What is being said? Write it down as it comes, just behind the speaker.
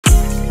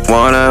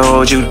Wanna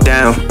hold you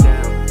down.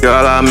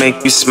 Girl, I'll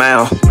make you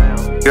smile.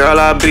 Girl,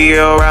 I'll be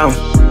around.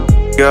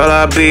 Girl,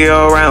 I'll be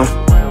around.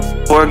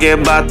 Forget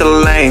about the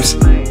lames.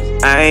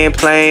 I ain't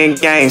playing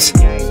games.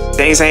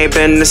 Things ain't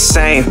been the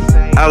same.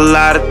 A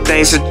lot of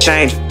things have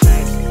changed.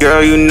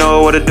 Girl, you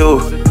know what to do.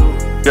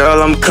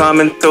 Girl, I'm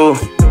coming through.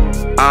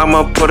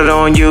 I'ma put it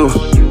on you.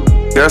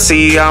 Girl,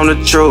 see, I'm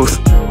the truth.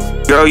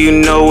 Girl, you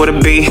know what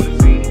it be.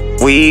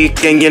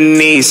 Weak in your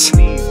knees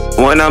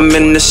when I'm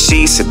in the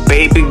sheets.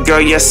 Baby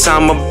girl, yes,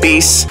 I'm a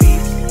beast.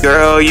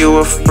 Girl, you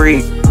a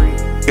freak.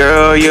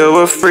 Girl, you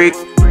a freak.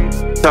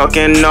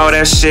 Talking all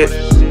that shit,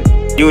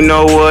 you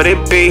know what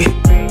it be.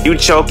 You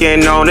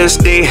choking on this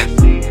D.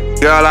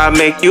 Girl, I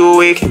make you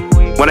weak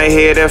when I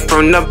hit it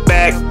from the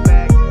back.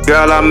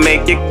 Girl, I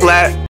make you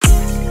clap.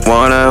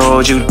 Wanna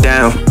hold you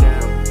down.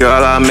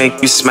 Girl, I'll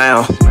make you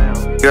smile.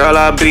 Girl,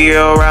 I'll be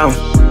around.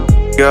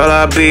 Girl,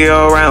 I'll be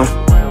around.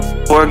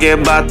 Forget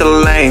about the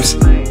lames.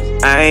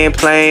 I ain't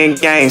playing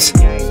games.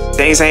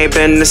 Things ain't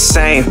been the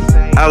same.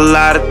 A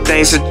lot of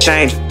things have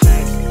changed.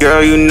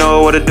 Girl, you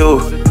know what to do.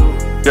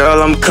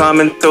 Girl, I'm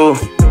coming through.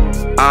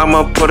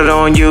 I'ma put it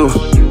on you.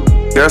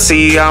 Girl,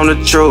 see, I'm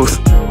the truth.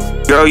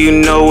 Girl, you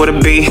know what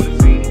it be.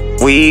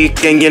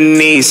 Weak in your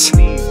knees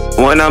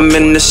when I'm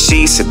in the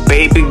sheets.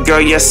 Baby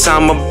girl, yes,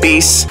 I'm a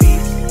beast.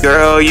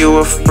 Girl, you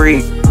a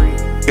freak.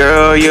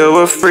 Girl, you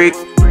a freak.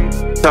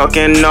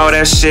 Talking all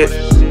that shit,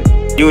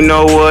 you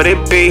know what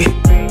it be.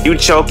 You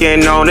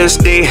choking on this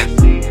D.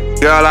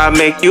 Girl, I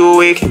make you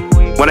weak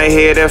when I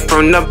hit it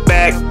from the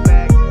back.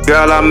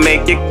 Girl, I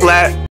make you clap.